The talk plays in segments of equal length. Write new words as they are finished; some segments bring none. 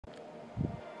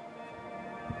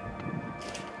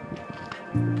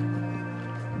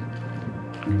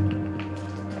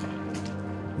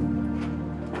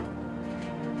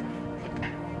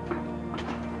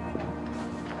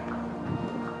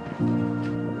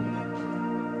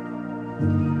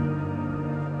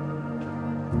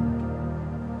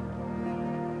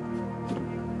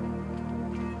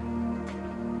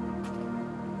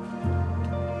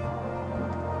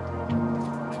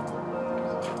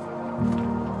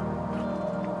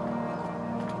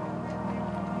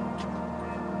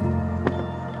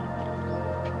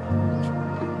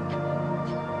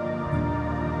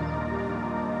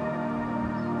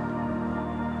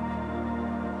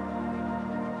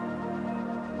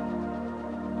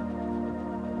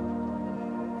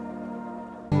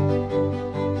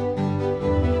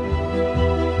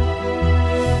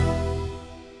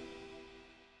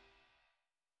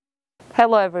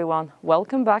Hello everyone,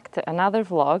 welcome back to another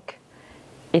vlog.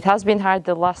 It has been hard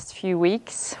the last few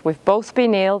weeks. We've both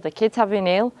been ill, the kids have been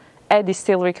ill, Ed is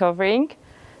still recovering.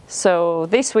 So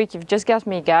this week you've just got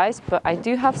me guys, but I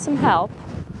do have some help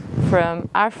from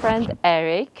our friend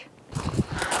Eric.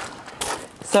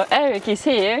 So Eric is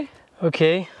here.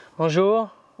 Okay, bonjour.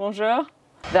 Bonjour.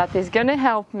 That is gonna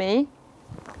help me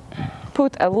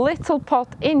put a little pot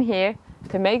in here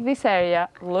to make this area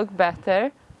look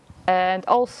better. And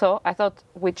also, I thought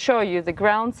we'd show you the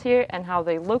grounds here and how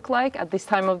they look like at this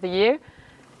time of the year.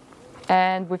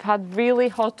 And we've had really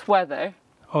hot weather.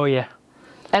 Oh yeah.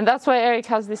 And that's why Eric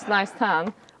has this nice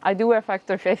tan. I do wear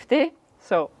factor 50,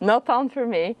 so no tan for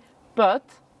me. But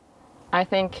I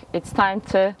think it's time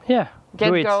to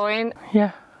get going.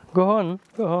 Yeah, go on,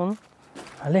 go on.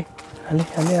 Allez, allez,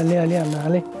 allez, allez, allez, Anna,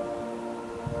 allez.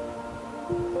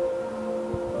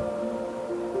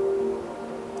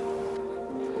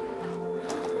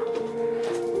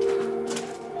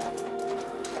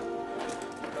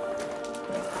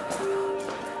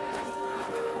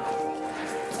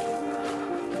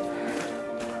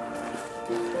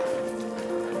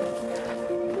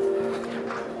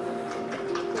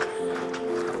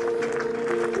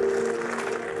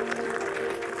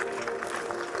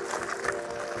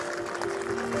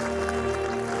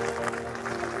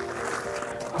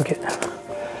 Okay.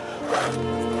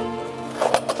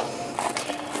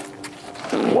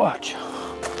 Watch.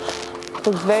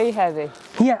 Looks very heavy.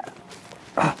 Yeah.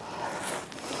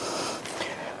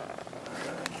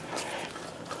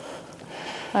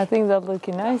 I think that's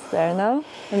looking nice there now.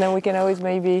 And then we can always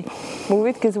maybe move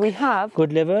it because we have...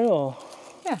 Good level or?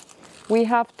 Yeah. We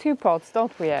have two pots,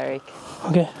 don't we, Eric?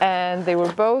 Okay. And they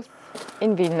were both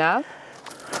in Villeneuve.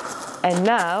 And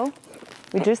now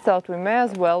we just thought we may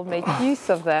as well make use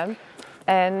of them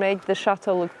and make the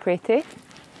chateau look pretty.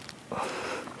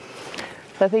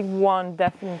 So I think one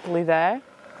definitely there.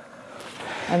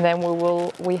 And then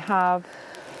we have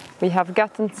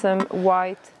gotten some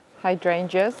white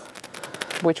hydrangeas,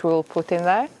 which we'll put in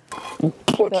there.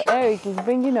 So Eric is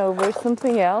bringing over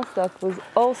something else that was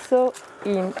also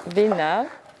in Villeneuve,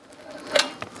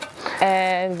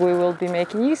 and we will be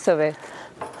making use of it.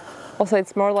 Also,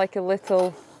 it's more like a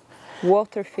little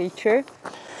water feature.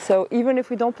 So even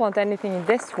if we don't plant anything in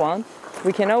this one,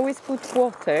 we can always put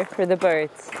water for the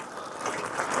birds.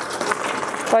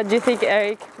 What do you think,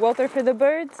 Eric? Water for the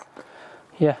birds?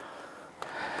 Yeah.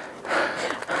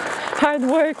 Hard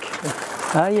work.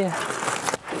 Ah yeah.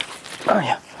 Oh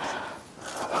yeah.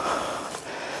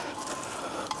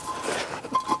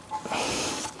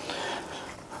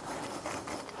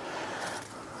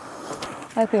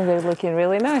 I think they're looking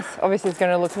really nice. Obviously it's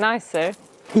going to look nicer.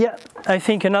 Yeah, I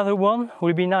think another one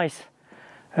will be nice.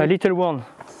 A little one.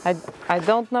 I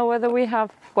don't know whether we have...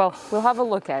 Well, we'll have a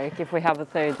look, Eric, if we have a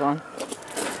third one.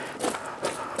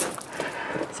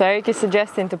 So Eric is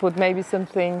suggesting to put maybe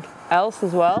something else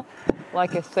as well,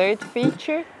 like a third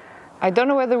feature. I don't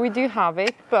know whether we do have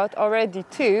it, but already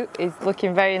two is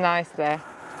looking very nice there.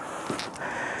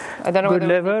 I don't know Good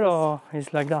whether level or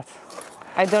it's like that?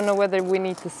 I don't know whether we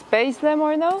need to space them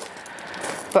or no,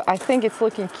 but I think it's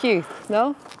looking cute,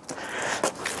 no?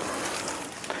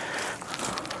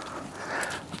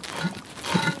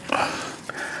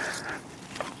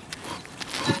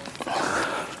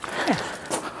 Yeah.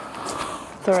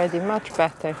 It's already much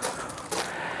better.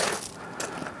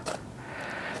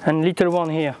 And little one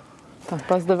here.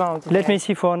 Passe devant. Let me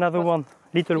see for another one.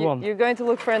 Little one. You're going to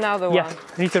look for another one? Yeah,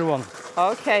 little one.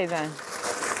 Okay then.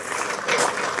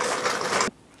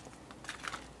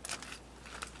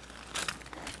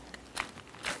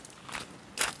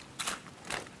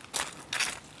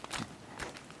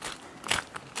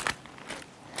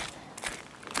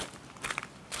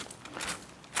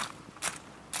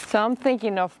 So I'm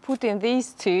thinking of putting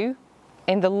these two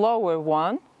in the lower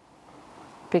one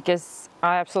because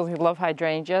I absolutely love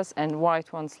hydrangeas and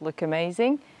white ones look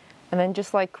amazing. And then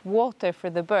just like water for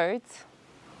the birds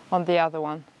on the other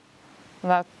one.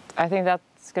 And I think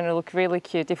that's going to look really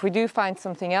cute. If we do find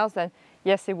something else, then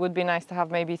yes, it would be nice to have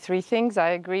maybe 3 things. I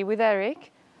agree with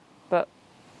Eric, but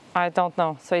I don't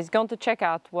know. So he's going to check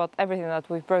out everything that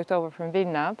we've brought over from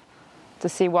Vietnam to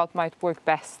see what might work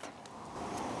best.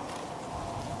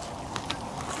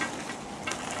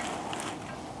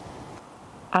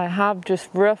 I have just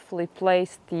roughly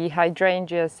placed the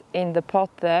hydrangeas in the pot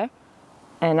there,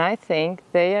 and I think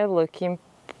they are looking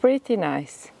pretty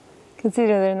nice.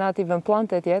 Considering they're not even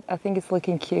planted yet, I think it's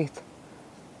looking cute.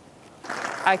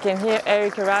 I can hear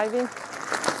Eric arriving,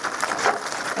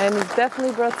 and he's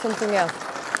definitely brought something else.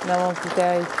 Non,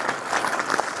 peut-être.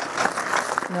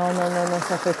 Non,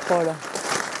 ça fait trop là.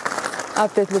 Ah,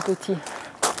 peut-être le petit.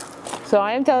 So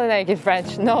I am telling Eric in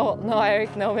French, no,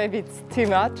 Eric, no, maybe it's too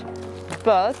much.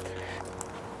 But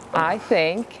I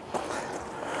think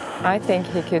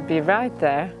he could be right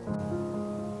there.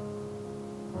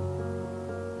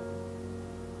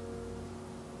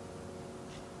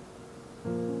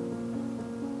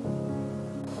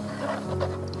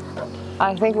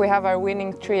 I think we have our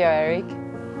winning trio, Eric.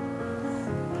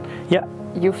 Yeah.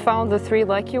 You found the 3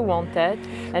 like you wanted,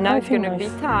 and now it's going to be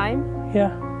time. Yeah,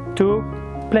 to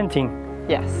planting.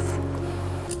 Yes.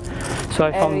 So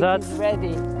I found that. He's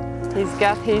ready. He's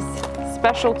got his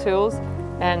special tools,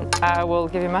 and I will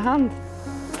give him a hand.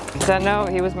 Because I know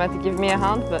he was meant to give me a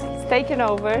hand, but he's taken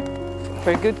over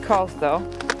for a good cause, though.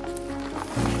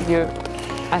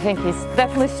 I think he's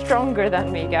definitely stronger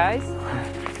than me, guys.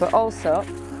 But also,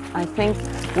 I think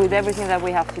with everything that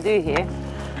we have to do here,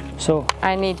 so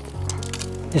I need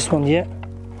this one here.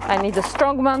 I need a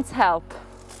strong man's help.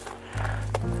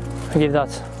 I give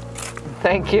that.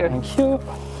 Thank you. Thank you.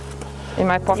 In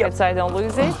my pocket so I don't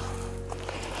lose it.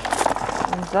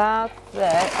 And that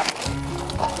there.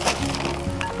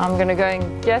 I'm gonna go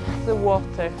and get the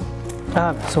water.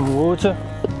 Some water.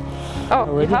 Oh,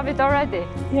 already? You have it already?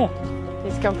 Yeah.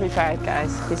 He's come prepared,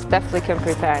 guys. He's definitely come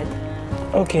prepared.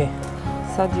 Okay.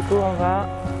 So du coup on va...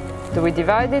 Do we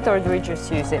divide it or do we just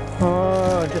use it?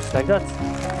 Oh, just like that.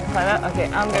 Like that?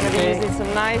 Okay, I'm gonna be using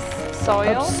some nice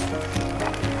soil. Oops.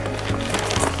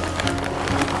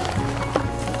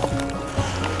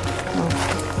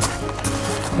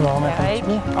 Non, on met un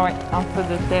petit peu. Alright, un peu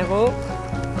de terreau.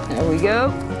 There we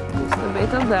go. Just a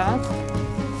bit of that.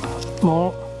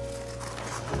 More.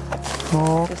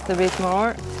 More. Just a bit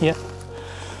more. Yeah.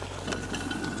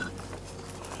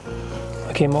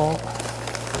 Okay, more.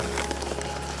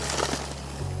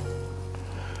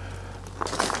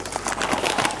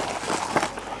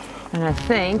 And I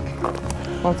think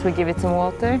once we give it some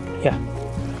water, Yeah.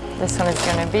 this one is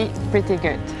going to be pretty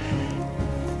good.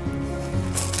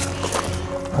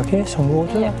 Okay, some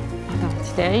water. Yeah.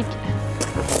 That's take.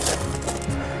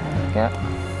 There we go.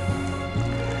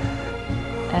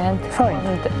 And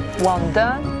Fine. one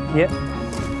done. Yeah.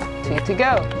 2 to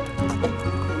go.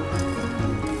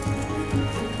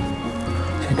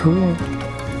 C'est tout.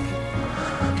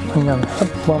 Regarde,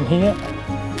 hop, one here.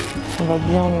 On va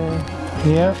bien le...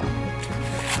 Here.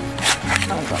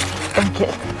 Ok.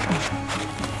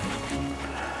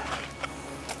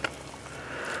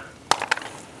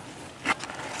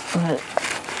 Voilà.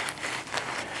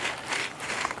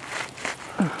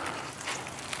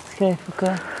 Ok, faut que...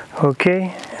 Ok.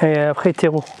 Et après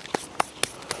terreau.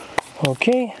 Ok.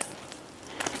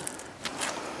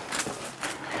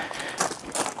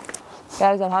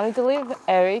 Guys, I'm having to leave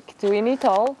Eric doing it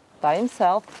all by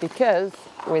himself because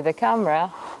with the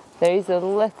camera there is a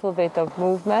little bit of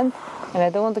movement and I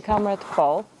don't want the camera to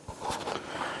fall.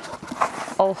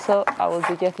 Also, I will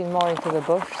be getting more into the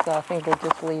bush, so I think we'll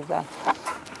just leave that.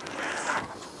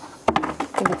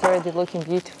 I think it's already looking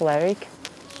beautiful, Eric.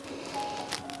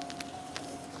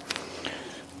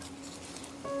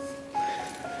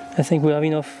 I think we have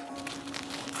enough.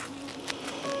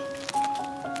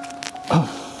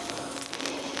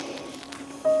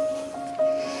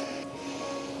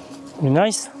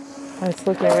 Nice. It's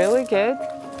looking really good.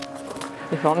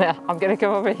 If only I'm gonna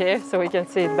come over here so we can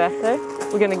see it better.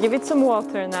 We're gonna give it some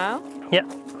water now. Yeah.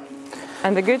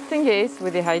 And the good thing is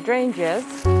with the hydrangeas,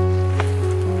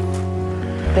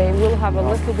 they will have a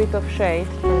little bit of shade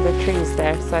from the trees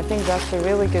there. So I think that's a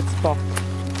really good spot.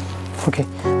 Okay,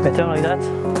 better like that.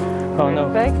 Oh no.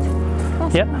 Perfect.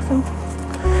 Awesome, Yeah. awesome.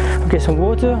 Okay, some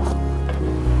water.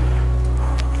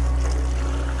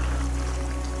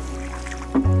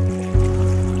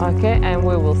 Okay, and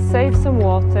we will save some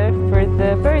water for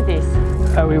the birdies.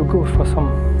 I will go for some.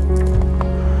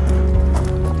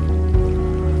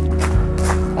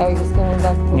 Are you just going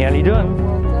to Nearly done.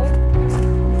 water?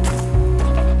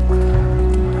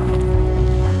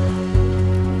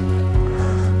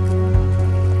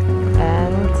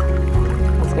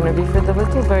 ready for the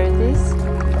little birdies.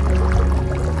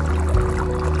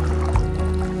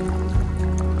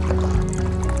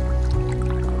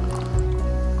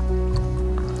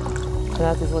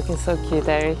 That is looking so cute,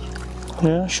 Eric.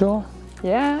 Yeah, sure.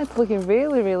 Yeah, it's looking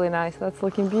really, really nice. That's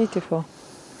looking beautiful.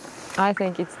 I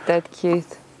think it's that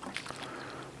cute.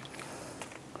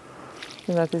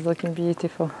 That is looking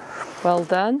beautiful. Well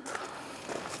done.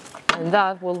 And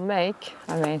that will make,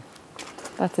 I mean,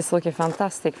 that is looking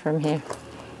fantastic from here.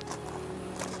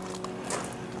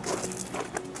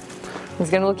 It's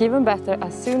gonna look even better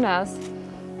as soon as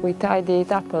we tidy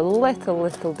it up a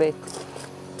little bit.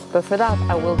 But for that,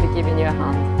 I will be giving you a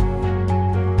hand.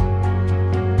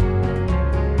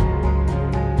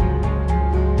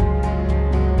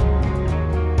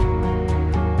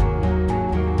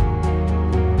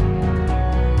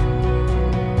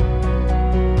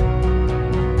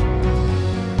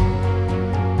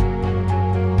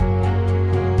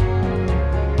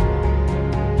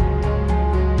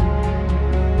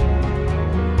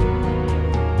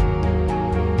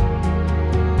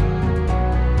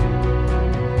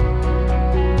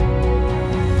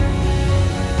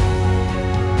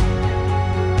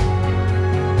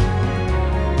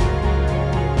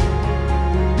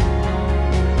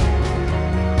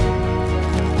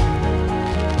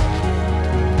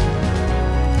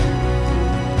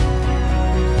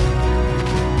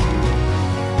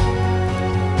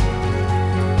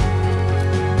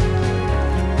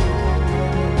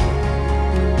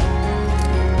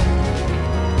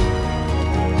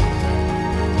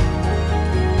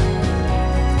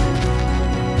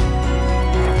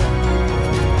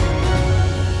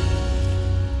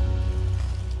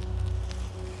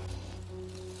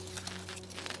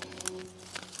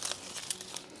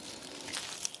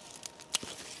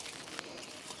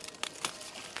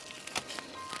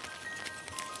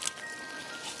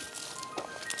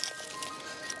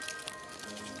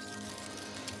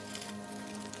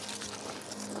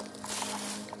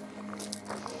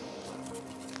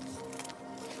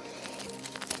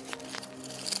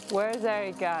 Where's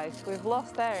Eric, guys? We've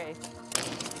lost Eric.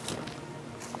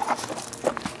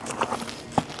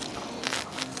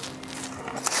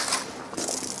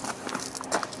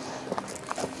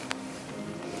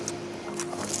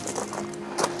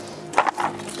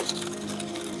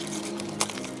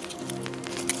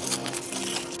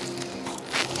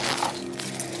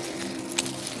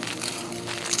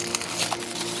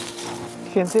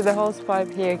 You can see the hose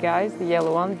pipe here, guys, the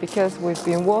yellow one, because we've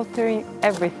been watering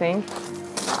everything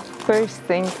first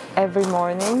thing every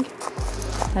morning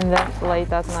and then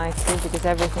late at night too, because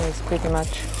everything is pretty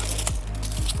much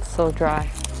so dry.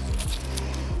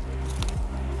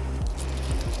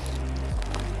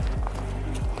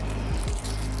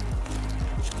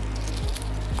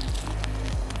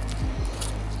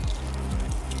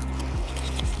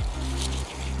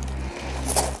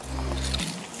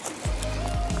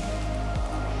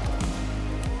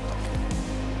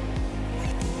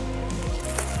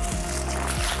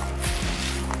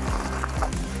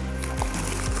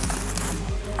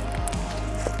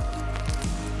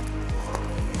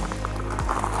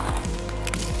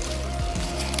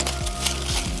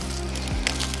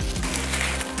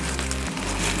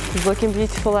 It's looking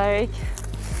beautiful, Eric.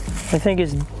 I think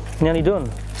it's nearly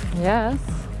done. Yes.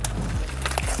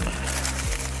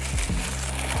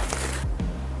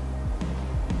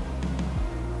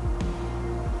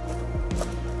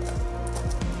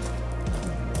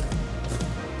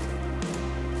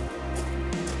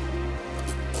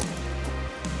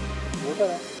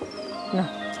 Non.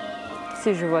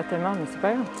 Si, je vois tellement, mais c'est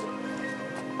pas grave.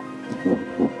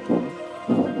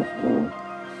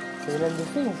 C'est l'aile de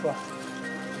fille ou quoi?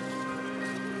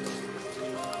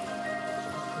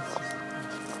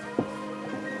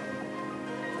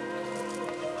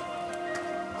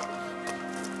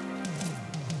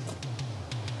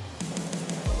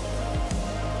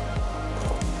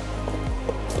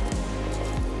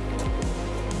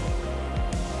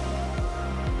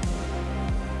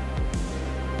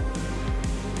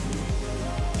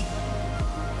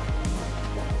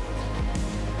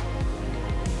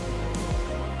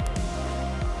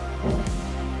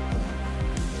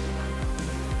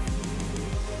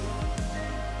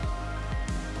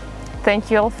 Thank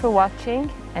you all for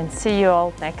watching and see you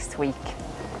all next week.